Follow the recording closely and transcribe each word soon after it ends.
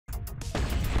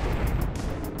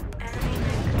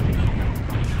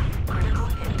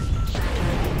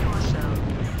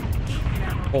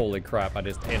Holy crap, I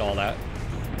just ate all that.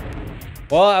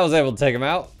 Well, I was able to take him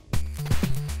out.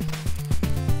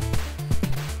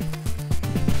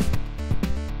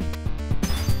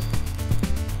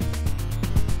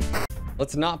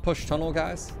 Let's not push tunnel,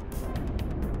 guys.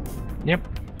 Yep.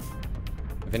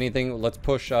 If anything, let's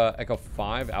push Echo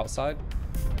 5 outside.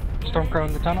 Stormcrow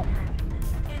in the tunnel.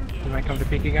 You might come to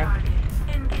peek again.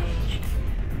 Engaged.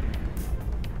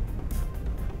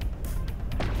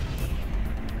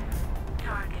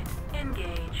 Target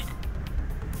engaged.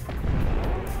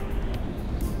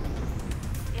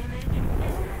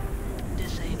 Image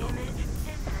disabled. Image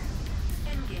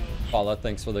engaged. Follow,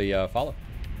 thanks for the follow.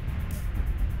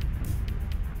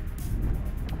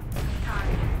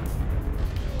 Target.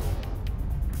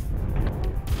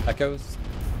 Echoes.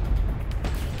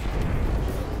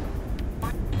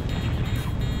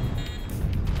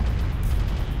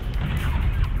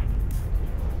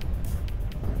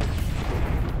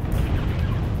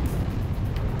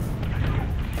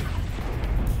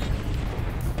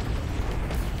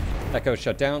 Echo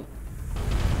shut down.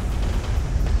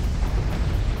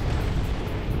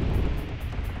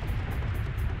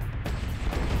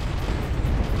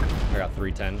 I got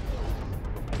 310.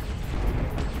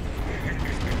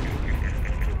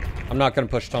 I'm not gonna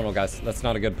push tunnel, guys. That's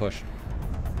not a good push.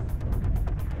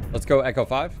 Let's go Echo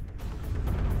 5.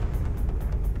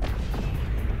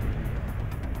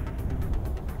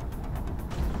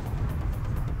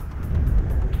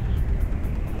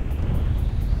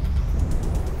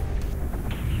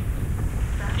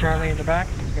 Charlie in the back.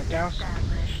 He's got douse.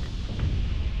 Established.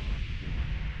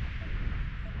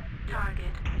 Target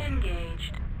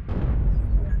engaged.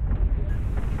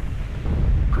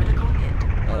 Critical hit.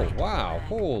 Oh, wow.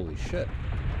 Holy shit.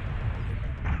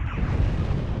 I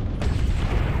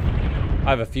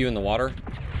have a few in the water.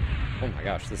 Oh my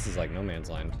gosh, this is like no man's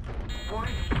land.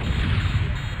 Warning.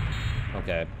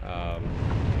 Okay.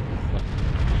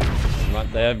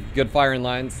 They have good firing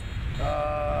lines.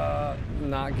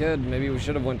 Not good. Maybe we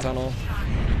should have went tunnel.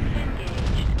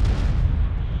 Engaged.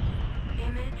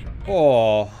 Image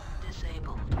Oh,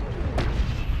 disabled.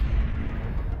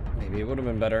 maybe it would have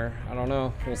been better. I don't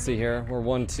know. We'll see here. We're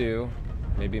 1-2.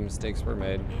 Maybe mistakes were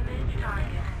made. Image target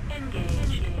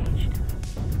engaged. Engaged.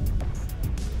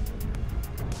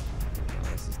 Oh,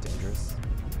 this is dangerous.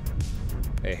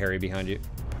 Hey, Harry, behind you. I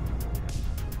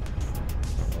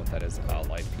don't know what that is. Oh,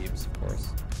 light peeps, of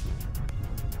course.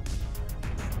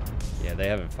 Yeah, they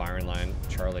have a firing line.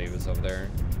 Charlie was over there.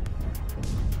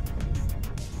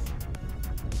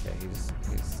 Okay, he's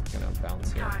gonna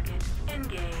bounce here. Target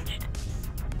engaged.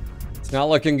 It's not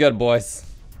looking good, boys.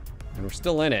 And we're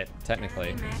still in it, technically,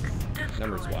 Enemy mech destroyed.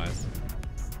 numbers wise.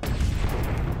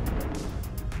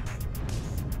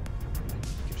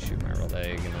 Could shoot my real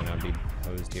egg and then I'd be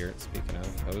hosed here. Speaking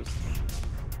of hosed.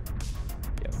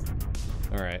 Yep.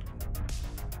 All right.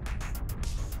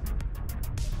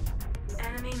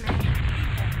 Enemy mech.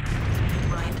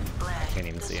 Right flag. Can't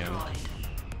even see him. Destroyed.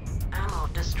 Ammo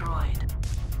destroyed.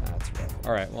 That's rough.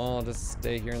 All right, well, I'll just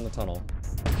stay here in the tunnel.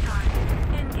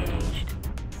 Target engaged.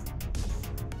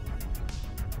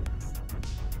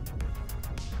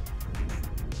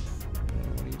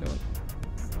 What are you doing?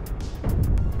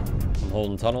 I'm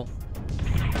holding tunnel.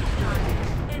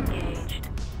 Target engaged.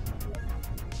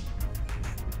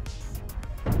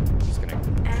 I'm just gonna try to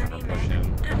Enemy push mech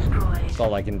him. destroyed. That's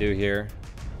all I can do here.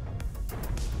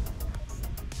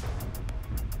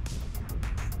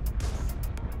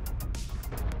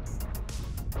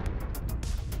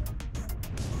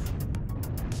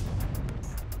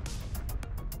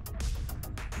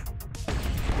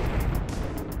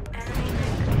 Enemy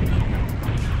mech.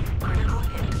 Critical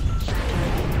hit.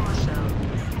 Center torso.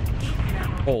 Heat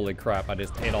level. Holy crap, I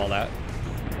just ate all that.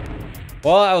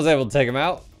 Well, I was able to take him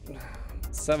out.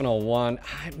 701.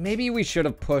 Maybe we should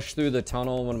have pushed through the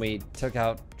tunnel when we took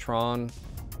out Tron.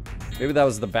 Maybe that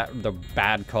was the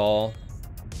bad call.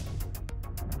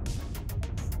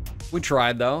 We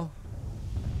tried, though.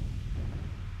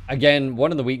 Again,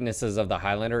 one of the weaknesses of the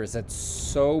Highlander is it's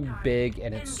so big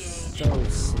and it's so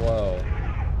slow.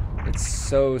 It's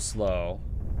so slow.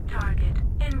 Target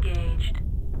engaged.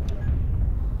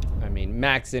 I mean,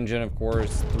 max engine, of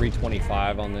course,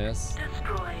 325 on this.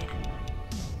 Destroyed.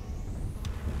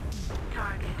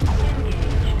 Target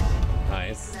engaged.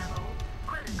 Nice. Level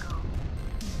critical.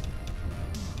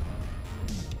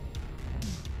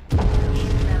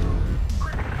 Heat level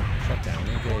critical. Shut down,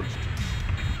 engaged.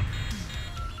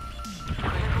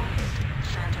 Critical hit.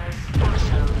 Center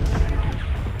torso.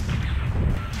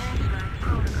 Tank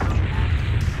protocol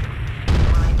active.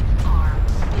 Right arm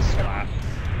destroyed.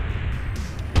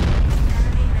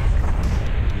 Enemy mech.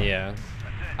 Yeah.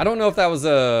 I don't know if that was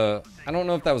a... I don't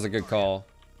know if that was a good call.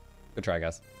 Good try,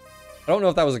 guys. I don't know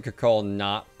if that was a good call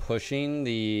not pushing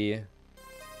the...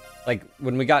 Like,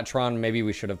 when we got Tron, maybe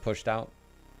we should have pushed out.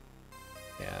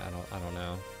 Yeah, I don't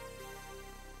know.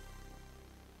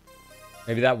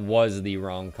 Maybe that was the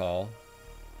wrong call.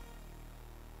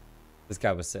 This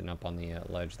guy was sitting up on the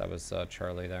ledge. That was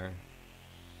Charlie there.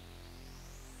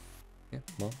 Yeah,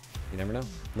 well, you never know.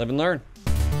 Live and learn.